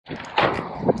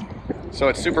So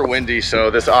it's super windy,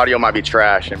 so this audio might be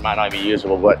trash and might not be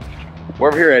usable, but we're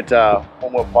over here at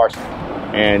Onewheel Parts.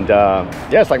 And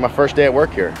yeah, it's like my first day at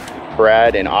work here.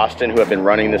 Brad and Austin, who have been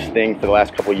running this thing for the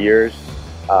last couple of years,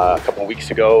 a couple of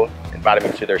weeks ago, invited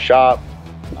me to their shop.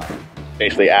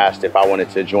 Basically asked if I wanted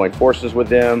to join forces with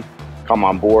them, come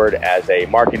on board as a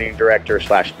marketing director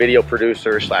slash video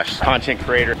producer slash content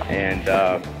creator. And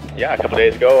yeah, a couple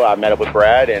days ago I met up with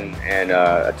Brad and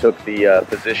I took the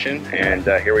position, and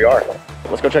here we are.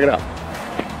 Let's go check it out.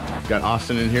 Got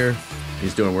Austin in here.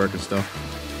 He's doing work and stuff.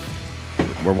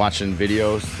 We're watching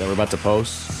videos that we're about to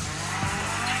post.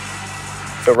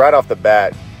 So right off the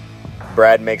bat,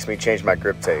 Brad makes me change my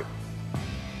grip tape.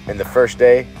 And the first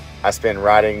day, I spent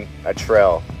riding a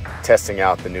trail, testing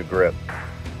out the new grip.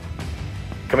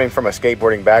 Coming from a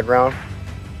skateboarding background,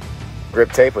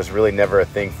 grip tape was really never a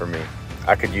thing for me.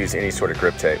 I could use any sort of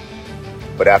grip tape.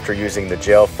 But after using the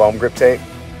gel foam grip tape,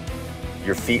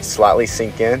 your feet slightly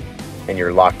sink in and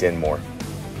you're locked in more.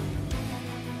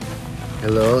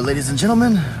 Hello, ladies and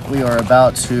gentlemen. We are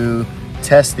about to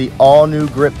test the all-new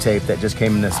grip tape that just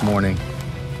came in this morning.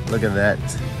 Look at that.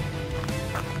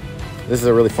 This is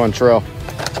a really fun trail.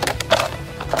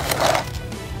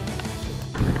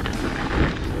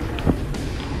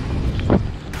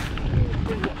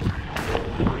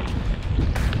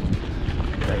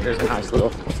 There's a nice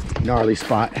little gnarly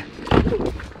spot.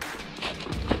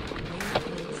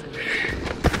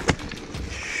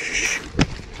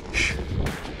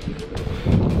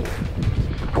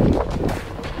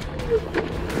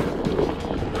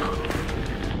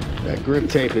 That grip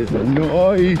tape is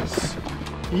nice.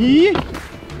 Yeah.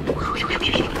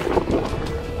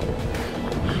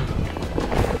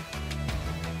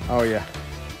 Oh yeah,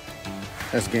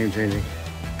 that's game changing.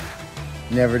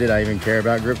 Never did I even care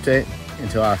about grip tape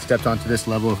until I stepped onto this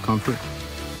level of comfort.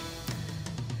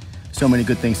 So many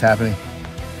good things happening.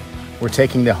 We're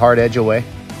taking the hard edge away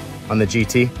on the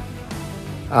GT.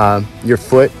 Your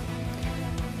foot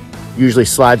usually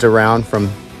slides around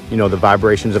from, you know, the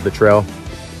vibrations of the trail.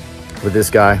 With this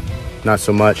guy, not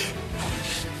so much.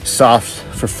 Soft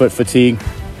for foot fatigue.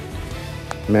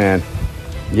 Man,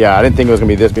 yeah, I didn't think it was gonna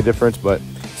be this big difference, but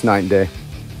it's night and day.